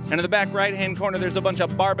 And in the back right-hand corner, there's a bunch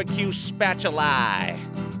of barbecue spatulae.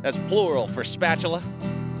 That's plural for spatula.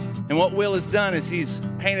 And what Will has done is he's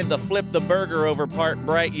painted the flip the burger over part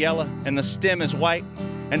bright yellow, and the stem is white.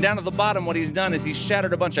 And down at the bottom, what he's done is he's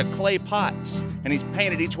shattered a bunch of clay pots, and he's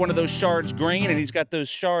painted each one of those shards green, and he's got those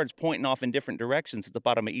shards pointing off in different directions at the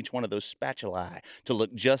bottom of each one of those spatulae to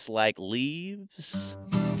look just like leaves.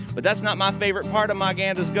 But that's not my favorite part of my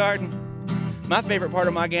Ganda's garden. My favorite part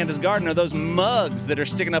of my Ganda's garden are those mugs that are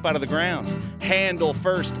sticking up out of the ground. Handle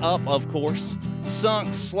first up, of course,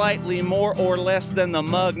 sunk slightly more or less than the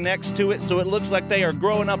mug next to it, so it looks like they are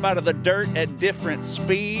growing up out of the dirt at different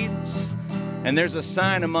speeds. And there's a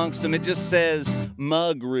sign amongst them. It just says,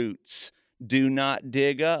 mug roots, do not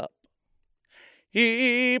dig up.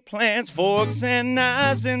 He plants forks and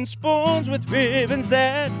knives and spoons with ribbons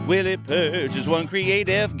that Willie Perjure's one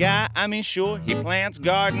creative guy. I mean, sure, he plants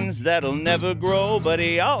gardens that'll never grow, but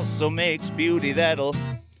he also makes beauty that'll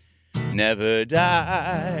never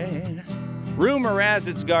die. Rumor has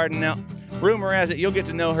its garden now. Rumor has it you'll get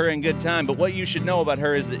to know her in good time, but what you should know about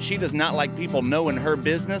her is that she does not like people knowing her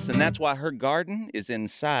business, and that's why her garden is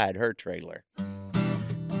inside her trailer.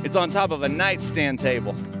 It's on top of a nightstand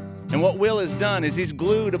table. And what Will has done is he's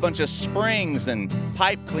glued a bunch of springs and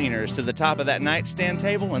pipe cleaners to the top of that nightstand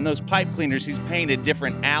table, and those pipe cleaners he's painted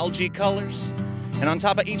different algae colors. And on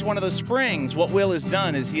top of each one of those springs, what Will has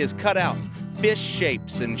done is he has cut out fish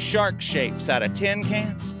shapes and shark shapes out of tin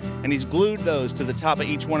cans, and he's glued those to the top of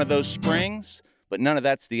each one of those springs, but none of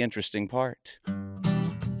that's the interesting part.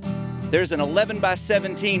 There's an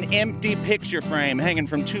 11x17 empty picture frame hanging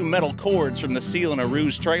from 2 metal cords from the ceiling of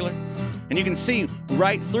Rue's trailer, and you can see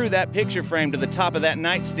right through that picture frame to the top of that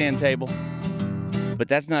nightstand table. But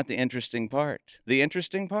that's not the interesting part. The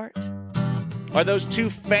interesting part are those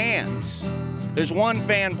 2 fans. There's one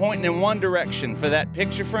fan pointing in one direction for that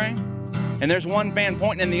picture frame, and there's one fan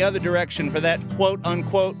pointing in the other direction for that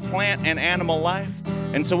quote-unquote plant and animal life.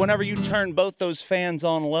 And so whenever you turn both those fans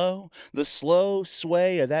on low, the slow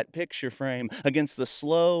sway of that picture frame against the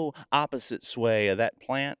slow opposite sway of that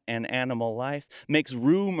plant and animal life makes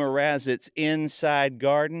Rue Mrazit's inside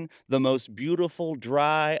garden the most beautiful,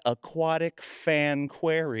 dry, aquatic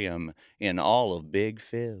fanquarium in all of Big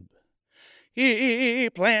Fib. He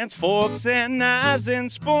plants forks and knives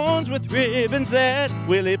and spoons with ribbons that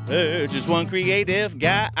Willie Perjure's one creative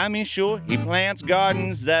guy. I mean, sure, he plants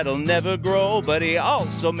gardens that'll never grow, but he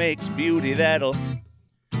also makes beauty that'll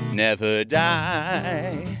never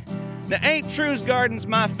die. Now, Ain't True's garden's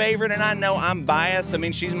my favorite, and I know I'm biased. I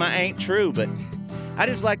mean, she's my Ain't True, but I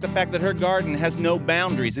just like the fact that her garden has no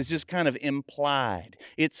boundaries. It's just kind of implied.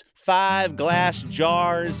 It's 5 glass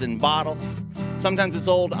jars and bottles. Sometimes it's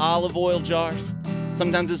old olive oil jars.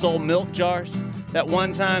 Sometimes it's old milk jars. That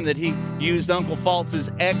one time that he used Uncle False's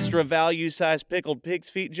extra value-sized pickled pig's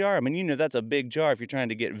feet jar. I mean, you know that's a big jar if you're trying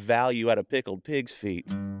to get value out of pickled pig's feet.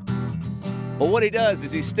 But what he does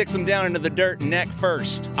is he sticks them down into the dirt neck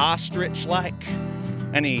first, ostrich-like.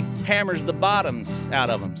 And he hammers the bottoms out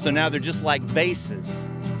of them. So now they're just like vases.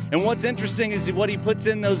 And what's interesting is what he puts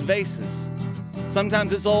in those vases.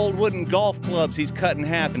 Sometimes it's old wooden golf clubs he's cut in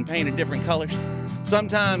half and painted different colors.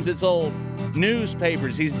 Sometimes it's old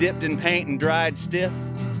newspapers he's dipped in paint and dried stiff.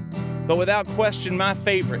 But without question, my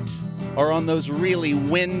favorite are on those really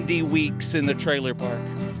windy weeks in the trailer park.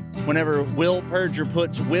 Whenever Will Perjure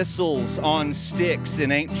puts whistles on sticks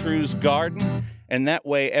in Ain't True's garden, and that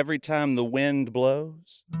way every time the wind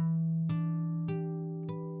blows,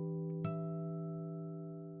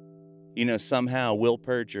 you know, somehow Will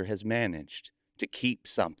Perjure has managed to keep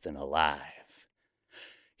something alive.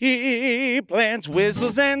 He plants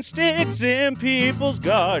whistles and sticks in people's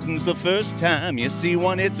gardens. The first time you see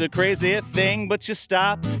one, it's a crazy thing. But you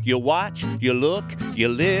stop, you watch, you look, you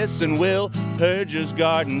listen. Will Perjure's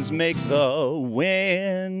gardens make the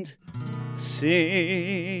wind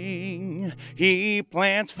sing. He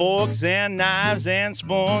plants forks and knives and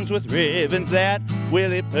spoons with ribbons. That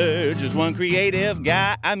Willie Perjure's one creative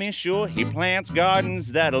guy. I mean, sure, he plants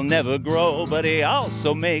gardens that'll never grow, but he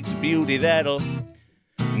also makes beauty that'll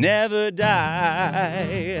never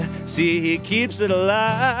die. See, he keeps it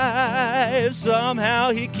alive.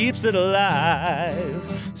 Somehow he keeps it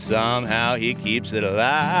alive. Somehow he keeps it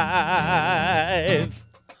alive.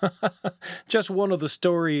 Just one of the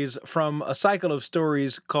stories from a cycle of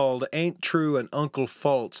stories called Ain't True and Uncle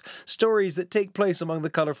False. Stories that take place among the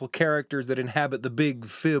colorful characters that inhabit the Big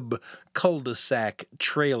Fib cul-de-sac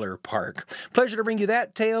trailer park. Pleasure to bring you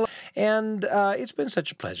that tale, and it's been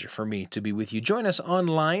such a pleasure for me to be with you. Join us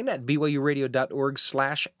online at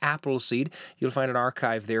byuradio.org/Appleseed. You'll find an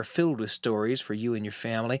archive there filled with stories for you and your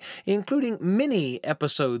family, including mini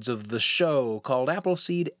episodes of the show called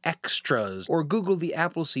Appleseed Extras, or Google the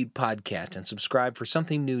Appleseed Podcast and subscribe for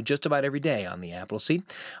something new just about every day on the Appleseed.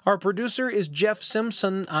 Our producer is Jeff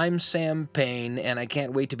Simpson. I'm Sam Payne, and I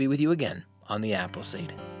can't wait to be with you again on the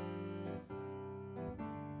Appleseed.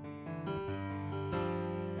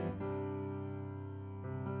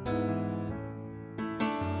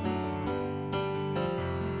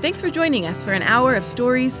 Thanks for joining us for an hour of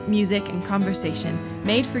stories, music, and conversation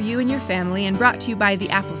made for you and your family and brought to you by the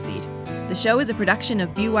Appleseed. The show is a production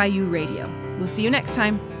of BYU Radio. We'll see you next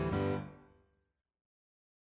time.